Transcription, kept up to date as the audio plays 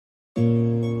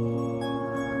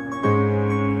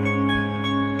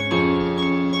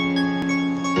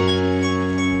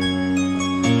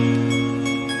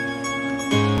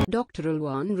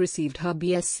received her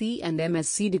BSc and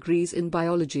MSc degrees in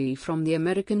biology from the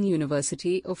American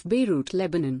University of Beirut,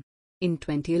 Lebanon. In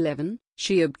 2011,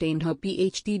 she obtained her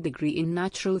PhD degree in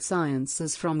natural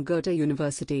sciences from Goethe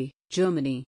University,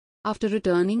 Germany. After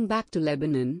returning back to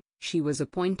Lebanon, she was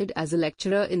appointed as a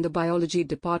lecturer in the biology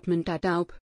department at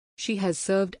AUP. She has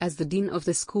served as the Dean of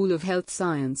the School of Health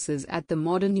Sciences at the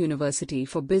Modern University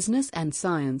for Business and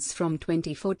Science from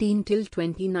 2014 till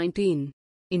 2019.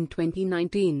 In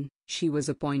 2019, she was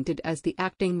appointed as the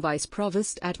Acting Vice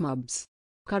Provost at MUBS.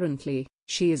 Currently,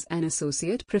 she is an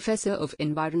Associate Professor of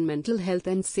Environmental Health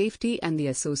and Safety and the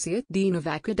Associate Dean of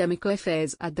Academic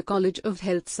Affairs at the College of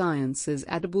Health Sciences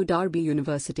at Abu Dhabi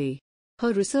University.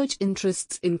 Her research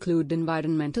interests include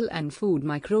environmental and food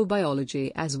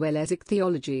microbiology as well as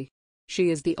ichthyology. She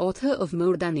is the author of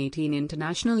more than 18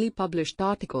 internationally published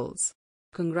articles.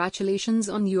 Congratulations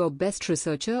on your Best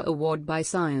Researcher Award by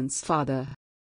Science Father.